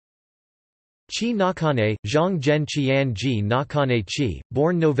Chie Nakane, Zhongzhen Qianji Nakane Chie,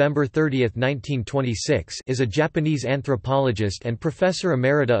 born November 30, 1926, is a Japanese anthropologist and professor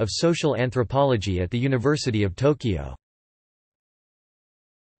emerita of social anthropology at the University of Tokyo.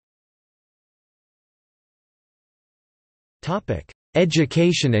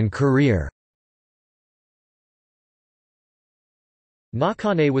 Education and career.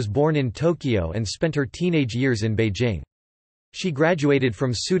 Nakane was born in Tokyo and spent her teenage years in Beijing. She graduated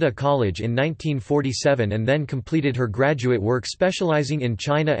from Tsuda College in 1947 and then completed her graduate work specializing in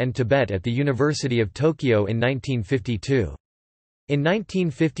China and Tibet at the University of Tokyo in 1952. In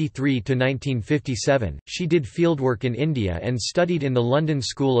 1953–1957, she did fieldwork in India and studied in the London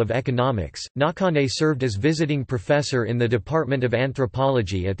School of Economics. Nakane served as visiting professor in the Department of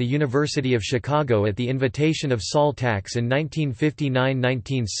Anthropology at the University of Chicago at the invitation of Saul Tax in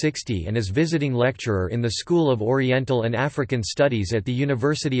 1959–1960 and as visiting lecturer in the School of Oriental and African Studies at the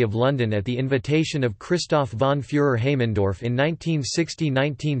University of London at the invitation of Christoph von Führer-Heimendorf in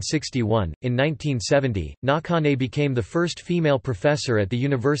 1960–1961. In 1970, Nakane became the first female professor at the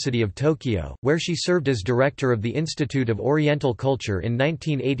University of Tokyo, where she served as director of the Institute of Oriental Culture in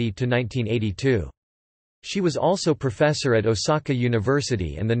 1980–1982. She was also professor at Osaka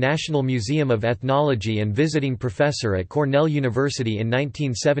University and the National Museum of Ethnology and visiting professor at Cornell University in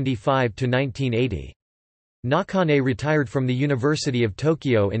 1975–1980. Nakane retired from the University of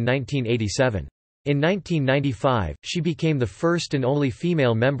Tokyo in 1987. In 1995, she became the first and only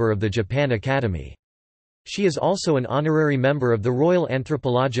female member of the Japan Academy. She is also an honorary member of the Royal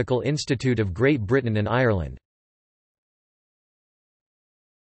Anthropological Institute of Great Britain and Ireland.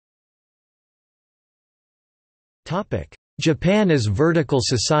 Japan as vertical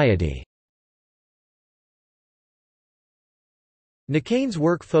society. Nakane's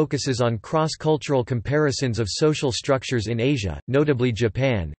work focuses on cross-cultural comparisons of social structures in Asia, notably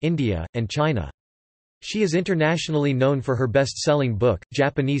Japan, India, and China. She is internationally known for her best-selling book,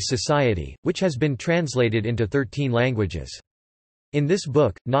 Japanese Society, which has been translated into 13 languages. In this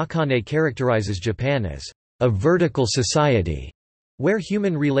book, Nakane characterizes Japan as a vertical society, where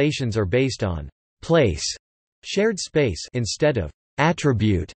human relations are based on place, shared space, instead of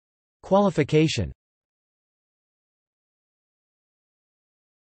attribute, qualification.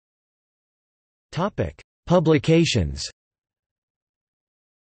 Publications.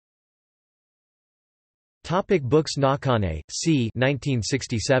 Books. Nakane, C.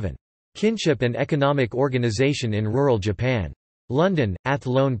 1967. Kinship and Economic Organization in Rural Japan. London,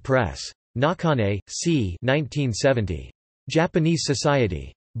 Athlone Press. Nakane, C. 1970. Japanese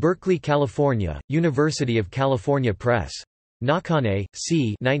Society. Berkeley, California, University of California Press. Nakane,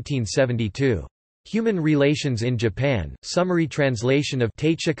 C. 1972. Human Relations in Japan, summary translation of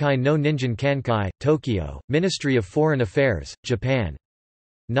Teichikai no Ningen Kankai, Tokyo, Ministry of Foreign Affairs, Japan.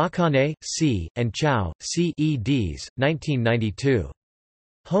 Nakane, C., and Chow, C. eds. 1992.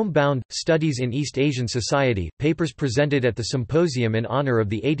 Homebound, Studies in East Asian Society, papers presented at the symposium in honor of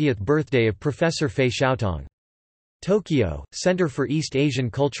the 80th birthday of Professor Fei Xiaotong. Tokyo, Center for East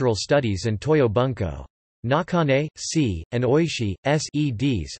Asian Cultural Studies and Toyo Bunko. Nakane, C., and Oishi, S.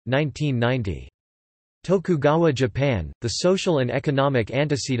 eds. 1990. Tokugawa Japan, The Social and Economic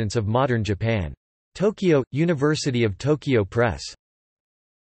Antecedents of Modern Japan. Tokyo, University of Tokyo Press.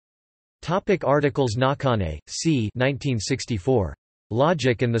 Articles. Nakane, C. 1964.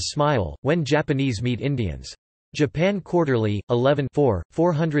 Logic and the Smile, When Japanese Meet Indians. Japan Quarterly, 11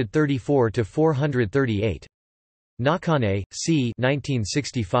 434–438. Nakane, C.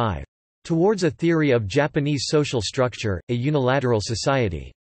 1965. Towards a Theory of Japanese Social Structure, A Unilateral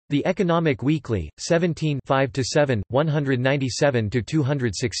Society. The Economic Weekly, 17 5–7,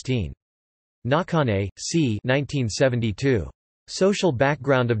 197–216. Nakane, C. 1972. Social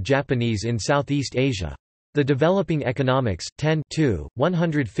Background of Japanese in Southeast Asia. The Developing Economics, 10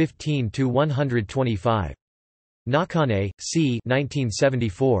 115–125. Nakane, C.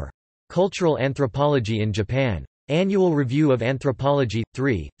 1974. Cultural Anthropology in Japan. Annual Review of Anthropology,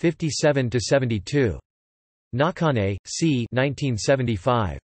 3, 57–72. Nakane, C.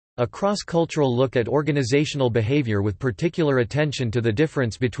 1975. A Cross-Cultural Look at Organizational Behavior with Particular Attention to the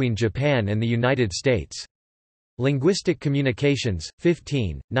Difference Between Japan and the United States. Linguistic Communications,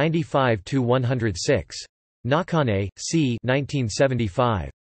 15, 95–106. Nakane, C.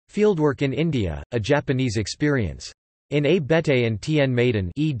 1975. Fieldwork in India, A Japanese Experience. In A. Bete and Tien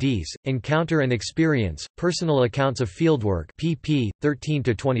Maiden eds, Encounter and Experience, Personal Accounts of Fieldwork pp.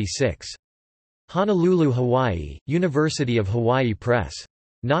 13–26. Honolulu, Hawaii, University of Hawaii Press.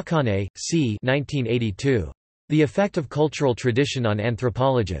 Nakane, C. 1982. The Effect of Cultural Tradition on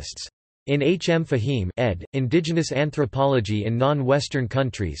Anthropologists. In H. M. Fahim ed., Indigenous Anthropology in Non-Western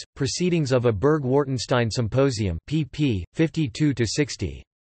Countries, Proceedings of a Berg-Wartenstein Symposium pp. 52–60.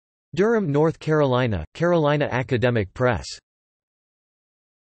 Durham, North Carolina, Carolina Academic Press.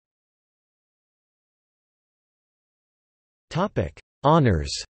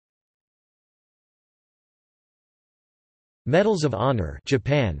 Honors. Medals of Honor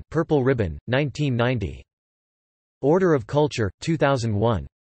Japan, Purple Ribbon, 1990. Order of Culture, 2001.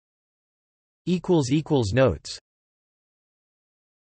 Notes